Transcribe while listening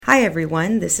Hi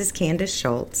everyone, this is Candace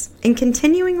Schultz. In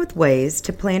continuing with ways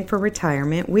to plan for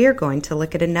retirement, we are going to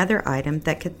look at another item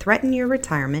that could threaten your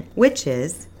retirement, which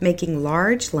is making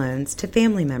large loans to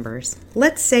family members.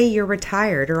 Let's say you're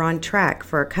retired or on track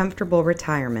for a comfortable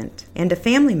retirement, and a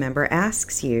family member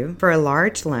asks you for a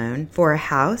large loan for a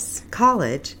house,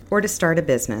 college, or to start a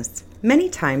business. Many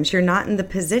times you're not in the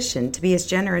position to be as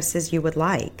generous as you would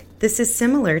like. This is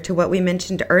similar to what we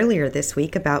mentioned earlier this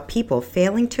week about people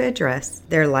failing to address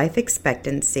their life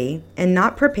expectancy and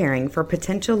not preparing for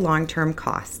potential long-term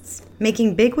costs.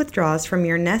 Making big withdrawals from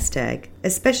your nest egg,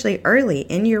 especially early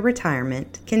in your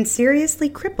retirement, can seriously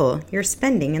cripple your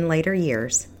spending in later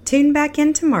years. Tune back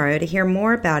in tomorrow to hear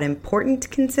more about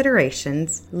important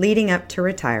considerations leading up to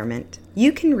retirement.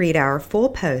 You can read our full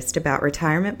post about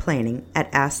retirement planning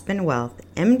at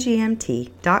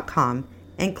aspenwealthmgmt.com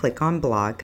and click on blog.